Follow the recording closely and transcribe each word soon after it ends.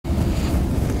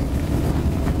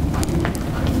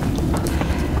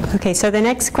Okay, so the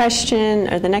next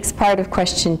question, or the next part of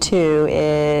question 2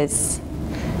 is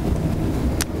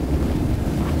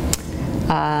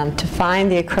to find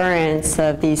the occurrence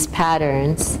of these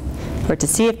patterns, or to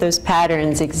see if those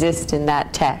patterns exist in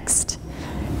that text,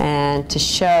 and to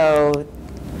show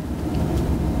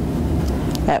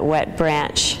that what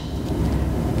branch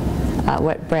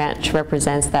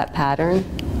represents that pattern.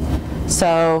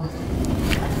 So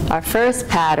our first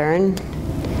pattern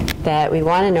that we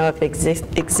want to know if it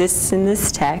exists in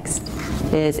this text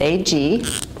is AG.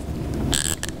 If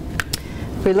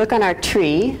we look on our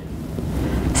tree,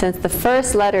 since the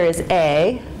first letter is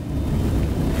A,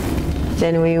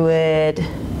 then we would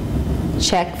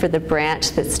check for the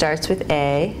branch that starts with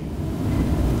A,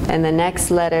 and the next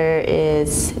letter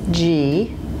is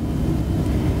G.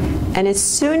 And as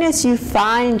soon as you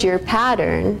find your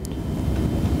pattern,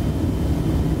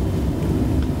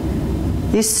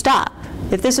 you stop.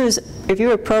 If you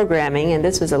were programming and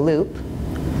this was a loop,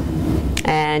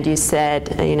 and you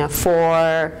said,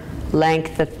 for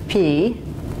length of P,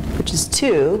 which is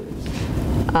 2,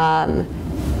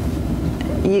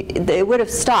 it would have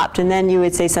stopped, and then you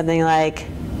would say something like,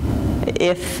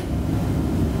 if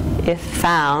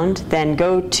found, then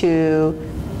go to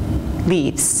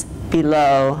leaves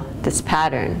below this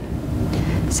pattern.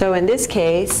 So in this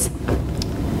case,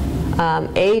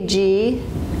 AG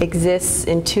exists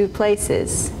in 2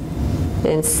 places,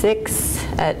 at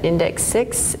index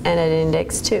 6 and at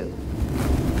index 2.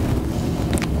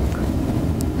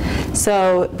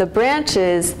 So the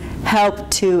branches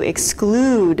help to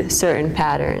exclude certain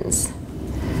patterns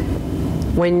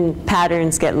when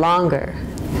patterns get longer.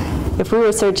 If we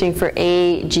were searching for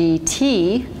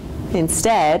AGT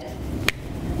instead,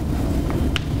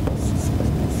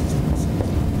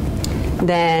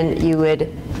 then you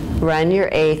would run your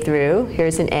A through.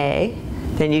 Here's an A.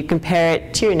 Then you compare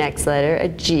it to your next letter, a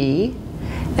G.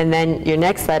 And then your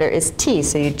next letter is T.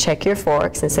 So you check your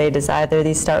forks and say, does either of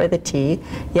these start with a T?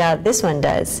 Yeah, this one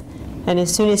does. And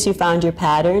as soon as you found your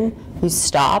pattern, you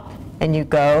stop and you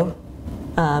go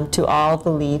to all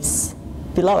the leaves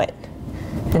below it.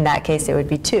 In that case, it would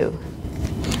be 2.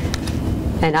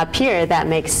 And up here, that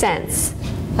makes sense.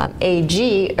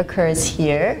 AG occurs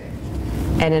here,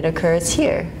 and it occurs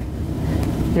here.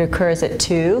 It occurs at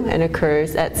 2 and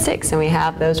occurs at 6, and we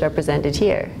have those represented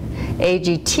here.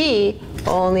 AGT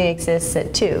only exists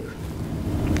at 2.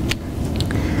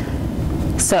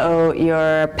 So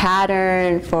your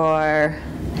pattern for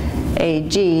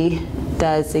AG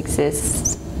does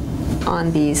exist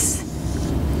on these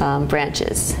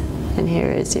branches. And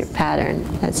here is your pattern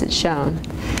as it's shown.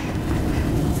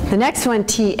 The next one,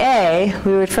 TA,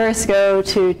 we would first go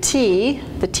to T,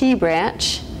 the T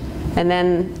branch, and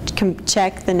then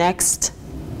check the next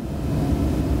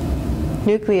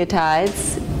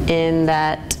nucleotides in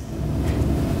that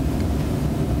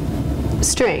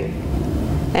string.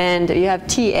 And you have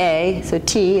TA, so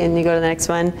T, and you go to the next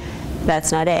one,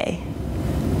 that's not A.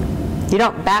 You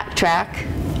don't backtrack.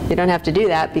 You don't have to do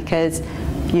that because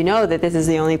you know that this is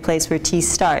the only place where T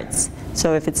starts.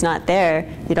 So if it's not there,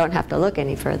 you don't have to look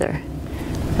any further.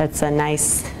 That's a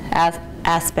nice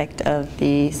aspect of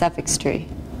the suffix tree.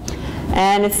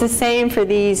 And it's the same for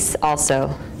these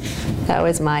also. That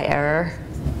was my error,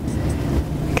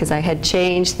 because I had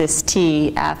changed this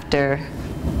T after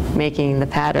making the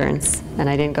patterns, and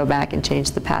I didn't go back and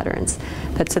change the patterns.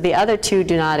 But so the other 2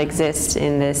 do not exist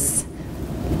in this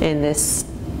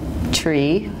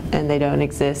tree, and they don't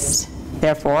exist,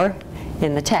 therefore,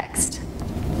 in the text.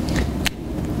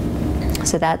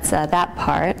 So that's that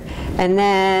part. And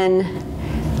then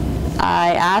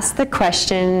I asked the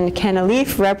question, can a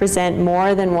leaf represent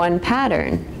more than one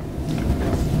pattern?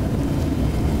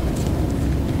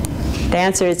 The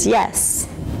answer is yes.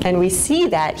 And we see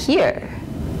that here.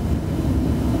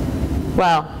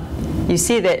 Well, you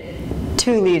see that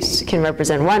 2 leaves can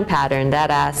represent one pattern. That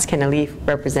asks, can a leaf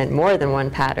represent more than one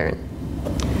pattern?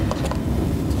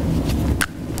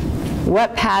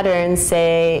 What pattern,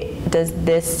 say,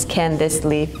 can this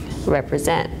leaf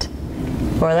represent?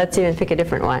 Or let's even pick a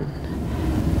different one.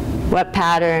 What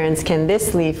patterns can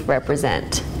this leaf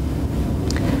represent?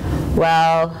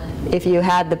 Well, if you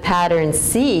had the pattern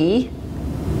C,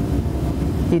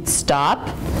 you'd stop.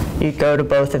 You'd go to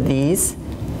both of these.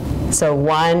 So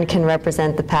 1 can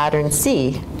represent the pattern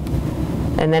C.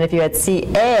 And then if you had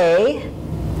CA,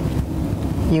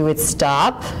 you would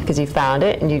stop because you found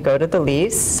it, and you'd go to the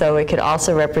leaves. So it could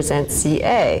also represent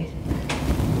CA.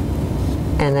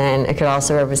 And then it could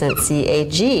also represent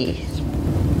CAG.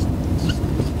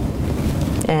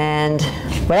 And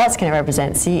what else can it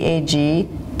represent? CAGT.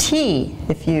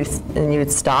 And you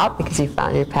would stop because you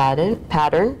found your pattern.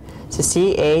 So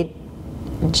CAGT.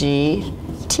 G,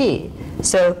 T.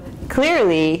 So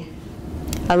clearly,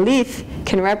 a leaf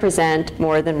can represent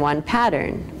more than one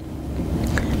pattern.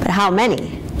 But how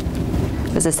many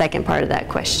was the second part of that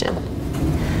question.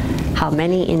 How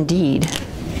many indeed?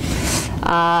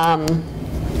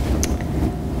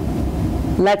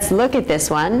 Let's look at this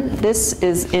one. This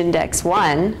is index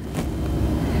 1.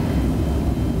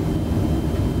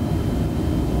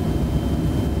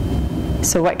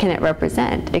 So what can it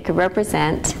represent? It could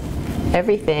represent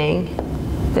everything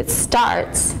that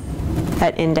starts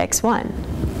at index 1.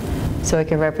 So it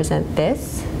could represent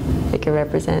this. It could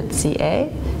represent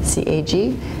CA, CAG.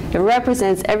 It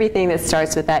represents everything that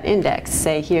starts with that index.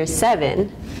 Say here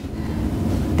 7.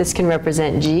 This can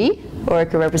represent G, or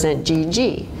it could represent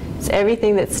GG. It's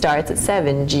everything that starts at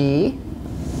 7, G,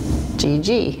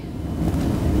 GG.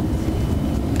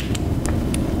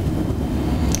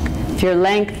 If your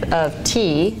length of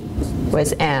T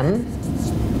was M,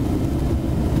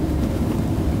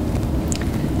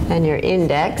 and your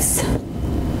index,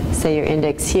 say your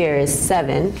index here is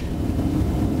 7,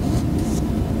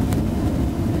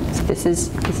 so this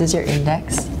is your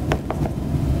index.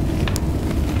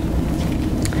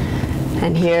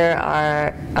 And here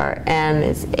our M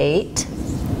is 8.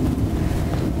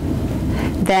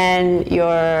 Then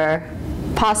your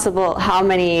possible, how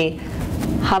many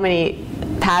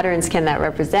patterns can that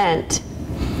represent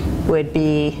would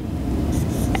be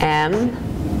M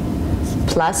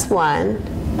plus 1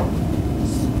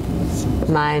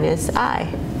 minus I.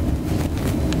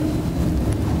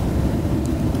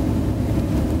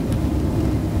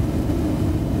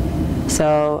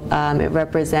 So it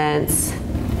represents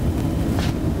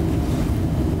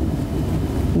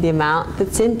the amount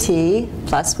that's in T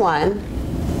plus 1,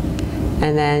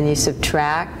 and then you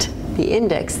subtract the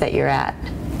index that you're at.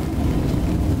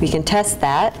 We can test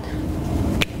that.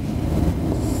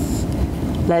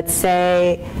 Let's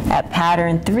say at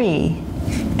pattern 3,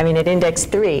 at index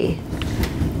 3,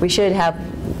 we should have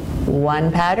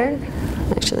one pattern.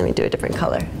 Actually, let me do a different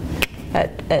color.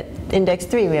 At index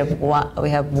 3, we have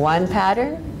one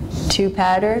pattern, 2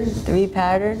 pattern, 3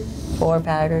 pattern, 4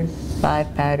 pattern,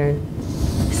 5 pattern,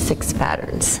 6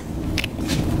 patterns.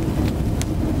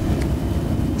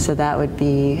 So that would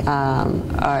be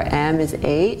our M is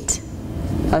 8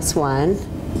 plus 1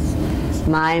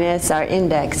 minus our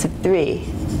index of 3.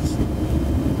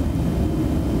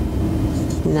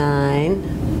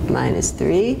 9 minus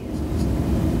 3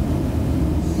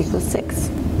 equals 6.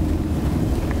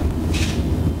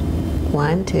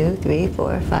 1, 2, 3,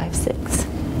 4, 5, 6.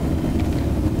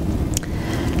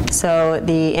 So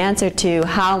the answer to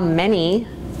how many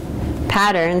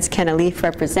patterns can a leaf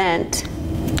represent,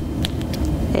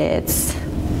 it's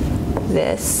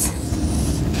this.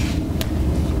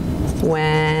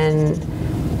 When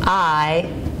I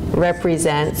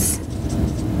represents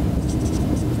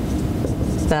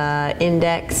the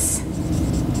index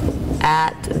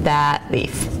at that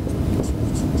leaf,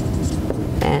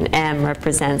 and M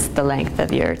represents the length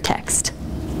of your text.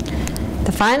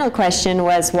 The final question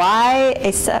was why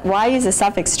use a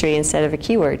suffix tree instead of a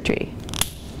keyword tree?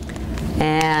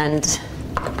 And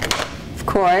of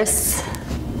course,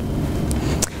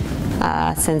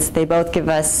 since they both give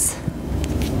us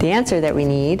the answer that we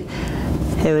need,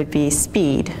 it would be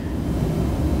speed.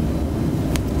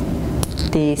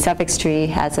 The suffix tree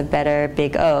has a better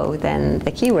big O than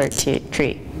the keyword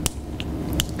tree.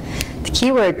 The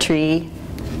keyword tree,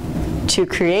 to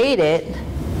create it,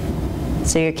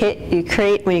 so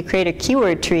when you create a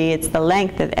keyword tree, it's the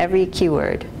length of every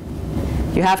keyword.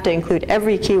 You have to include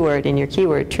every keyword in your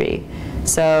keyword tree.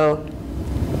 So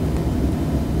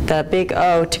the big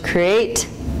O to create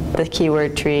the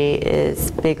keyword tree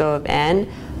is big O of n,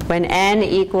 when n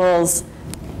equals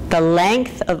the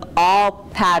length of all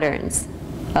patterns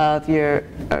of your,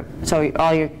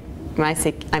 when I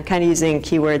say, I'm kind of using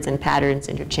keywords and patterns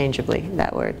interchangeably,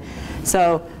 that word.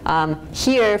 So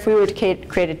here, if we were to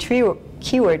create a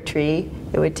keyword tree,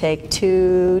 it would take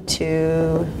 2,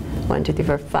 1, 2, 3,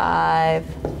 4, 5,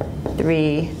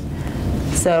 3.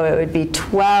 So it would be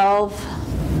 12,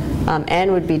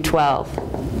 n would be 12.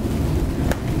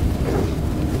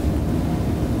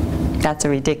 That's a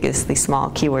ridiculously small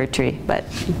keyword tree, but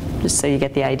just so you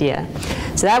get the idea.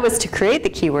 So that was to create the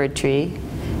keyword tree.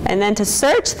 And then to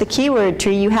search the keyword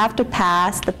tree, you have to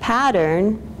pass the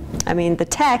pattern, the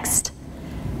text,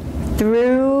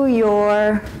 through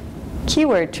your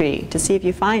keyword tree to see if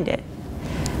you find it.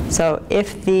 So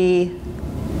if the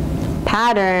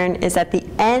pattern is at the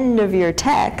end of your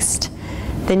text,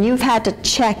 then you've had to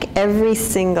check every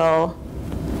single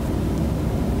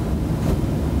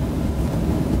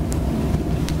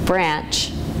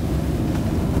branch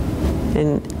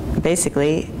and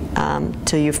basically,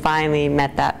 till you finally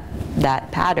met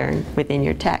that pattern within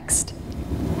your text.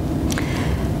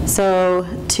 So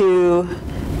to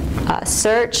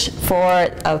search for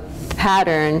a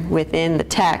pattern within the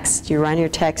text, you run your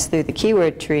text through the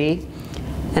keyword tree,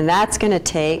 and that's going to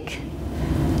take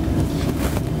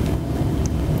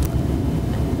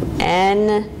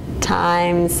n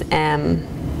times m.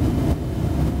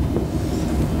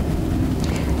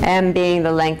 M being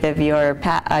the length of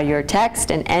your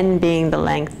text, and n being the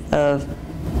length of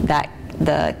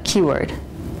the keyword.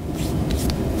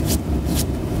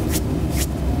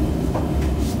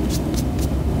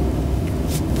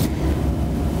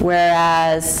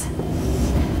 Whereas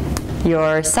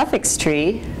your suffix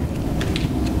tree,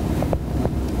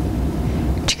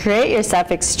 to create your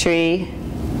suffix tree,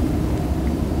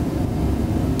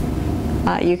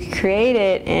 you can create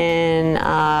it in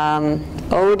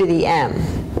O to the m.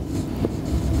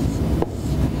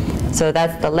 So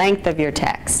that's the length of your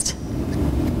text.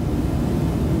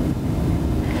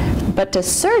 But to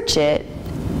search it,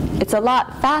 it's a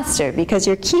lot faster because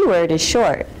your keyword is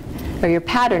short, or your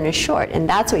pattern is short, and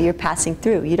that's what you're passing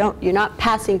through. You're not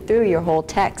passing through your whole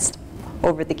text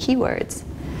over the keywords.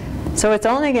 So it's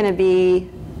only going to be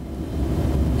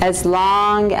as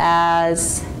long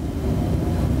as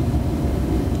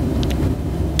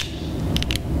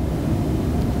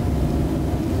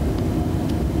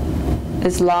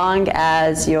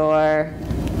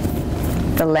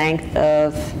the length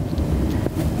of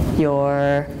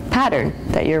your pattern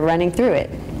that you're running through it.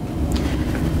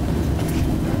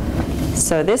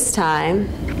 So this time,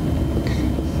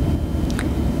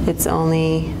 it's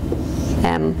only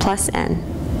m plus n.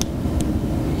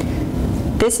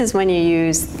 This is when you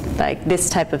use like this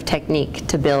type of technique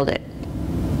to build it.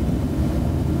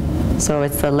 So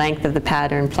it's the length of the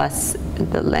pattern plus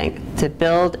the length to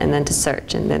build and then to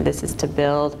search, and then this is to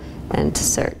build and to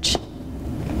search.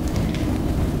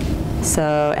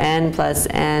 So n plus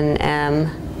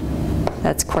nm,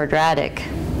 that's quadratic.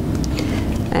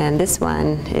 And this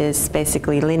one is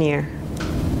basically linear,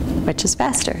 which is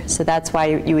faster. So that's why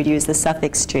you would use the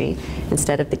suffix tree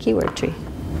instead of the keyword tree.